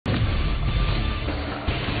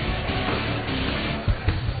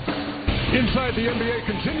Inside the NBA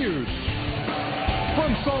continues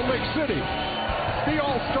from Salt Lake City, the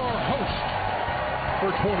All-Star host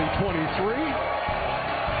for 2023.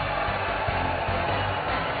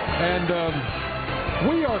 And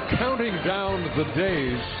we are counting down the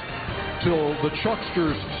days till the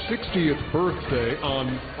Chuckster's 60th birthday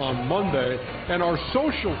on Monday. And our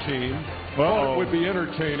social team thought it would be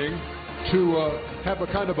entertaining to have a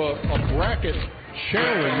kind of a bracket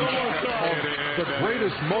challenge of the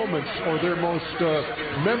greatest moments or their most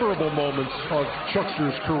memorable moments of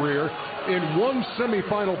Chuckster's career. In one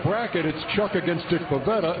semifinal bracket, it's Chuck against Dick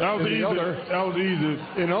Pavetta. That was easy.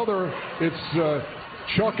 In other, it's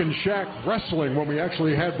Chuck and Shaq wrestling when we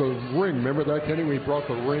actually had the ring. Remember that, Kenny? We brought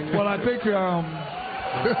the ring. Well, I think that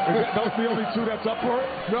was the only two that's up for it?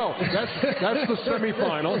 No, that's the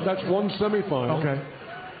semifinal. That's one semifinal. Okay.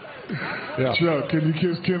 Yeah. Chuck, can you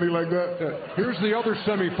kiss Kenny like that? Here's the other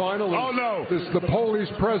semifinal. Oh, no. It's the Police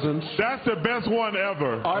Presence. That's the best one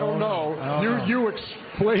ever. I don't know. You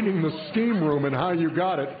explaining the steam room and how you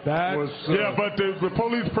got it. Was yeah, but the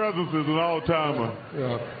Police Presence is an all-timer.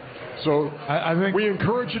 Yeah. So I think we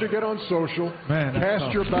encourage you to get on social,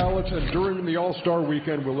 cast your ballots, and during the All-Star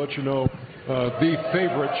weekend, we'll let you know the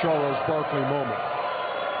favorite Charles Barkley moment.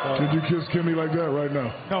 Could you kiss Kenny like that right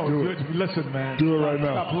now? No, listen, man. Do it right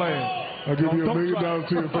now. Stop playing. I'll give you $1 million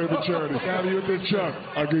to your favorite charity. Chuck,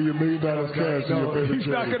 I'll give you $1 million cash to your favorite charity. He's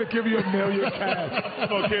not going to give you $1 million cash.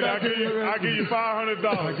 Okay, I'll give you $500.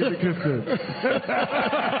 Give me kiss this.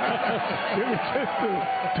 Give me kiss this.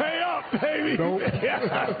 Pay up, baby. Nope.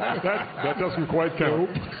 that doesn't quite count.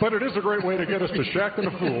 Nope. But it is a great way to get us to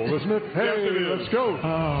Shaqtin'-A-Fool, isn't it? Hey, yes, it is. Let's go.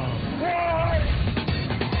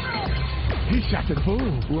 He's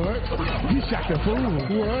Shaqtin'-A-Fool. What? He's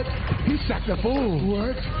Shaqtin'-A-Fool. What? He's Shaqtin'-A-Fool.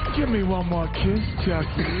 What? Give me one more kiss,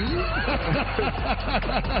 Chucky.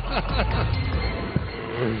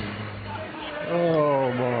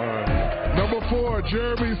 Oh, my. Number 4,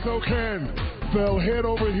 Jeremy Sochan fell head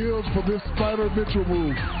over heels for this Spider Mitchell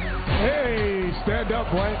move. Hey, stand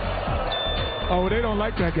up, boy. Oh, they don't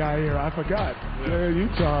like that guy here. I forgot. Yeah,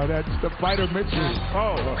 Utah. That's the Spider Mitchell.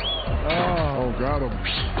 Oh, got him.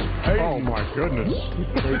 Hey. Oh, my goodness. Well,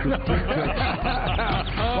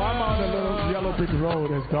 I'm on the little yellow brick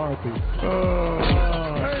road as Dorothy.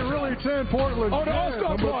 Hey, really, 10 Portland. Oh, the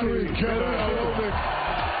All-Star party. Number 3, Kevin Olynyk.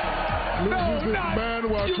 Loses his man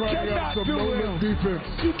while trying out some no-look defense.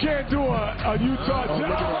 You can't do a Utah look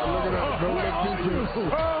at that. No-look defense.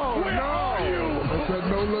 Oh, where are you? That's that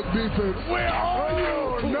no-look defense. Where are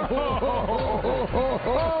you? No.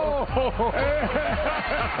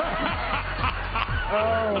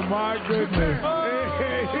 Oh, my goodness.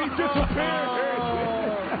 He disappeared.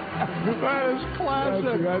 That is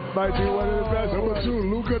classic. That might be one of the best. Number 2,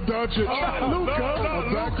 Luka Doncic. A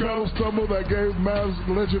backpedal stumble that gave Mavs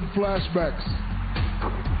legend flashbacks.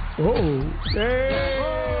 Hey!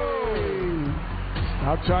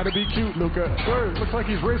 I'm trying to be cute, Luka. Looks like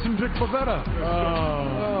he's racing Dick Pavetta.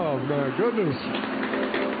 Oh, my goodness.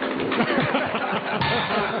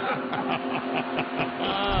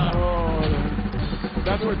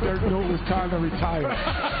 That's what Dirk knew it was time to retire.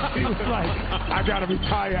 He was like, I got to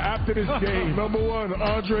retire after this game. Number 1,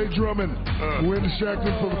 Andre Drummond wins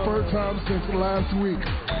Shaqtin' for the first time since last week.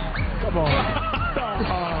 Come on.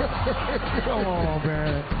 Come on,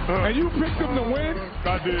 man. And you picked him to win?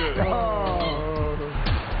 I did.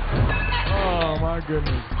 Oh, my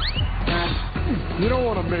goodness. You don't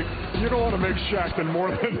want to make Shaqtin' more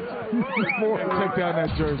than take down that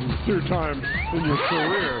jersey 2 times in your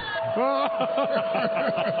career.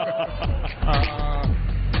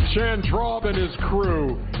 Chan Traub and his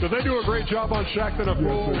crew. Do they do a great job on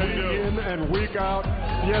Shaqtin'-A-Fool week in and week out?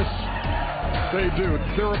 Yes, they do.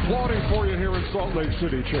 They're applauding for you here in Salt Lake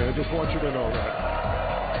City, Chan. Just want you to know that.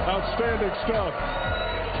 Outstanding stuff.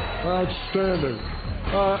 Outstanding.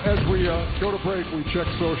 As we go to break, we check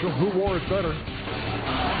social. Who wore it better?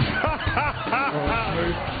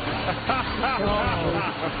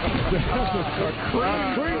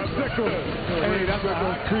 Creamsicle. Hey, that's a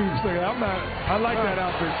creamsicle. I like that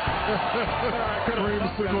outfit.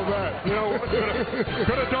 Creamsicle that. You know,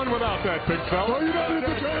 could have done without that, big fella. Oh, you got to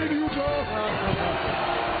entertain, Utah.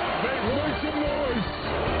 Make some noise.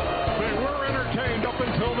 They were entertained up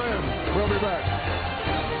until then. We'll be back.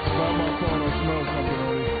 My phone smells like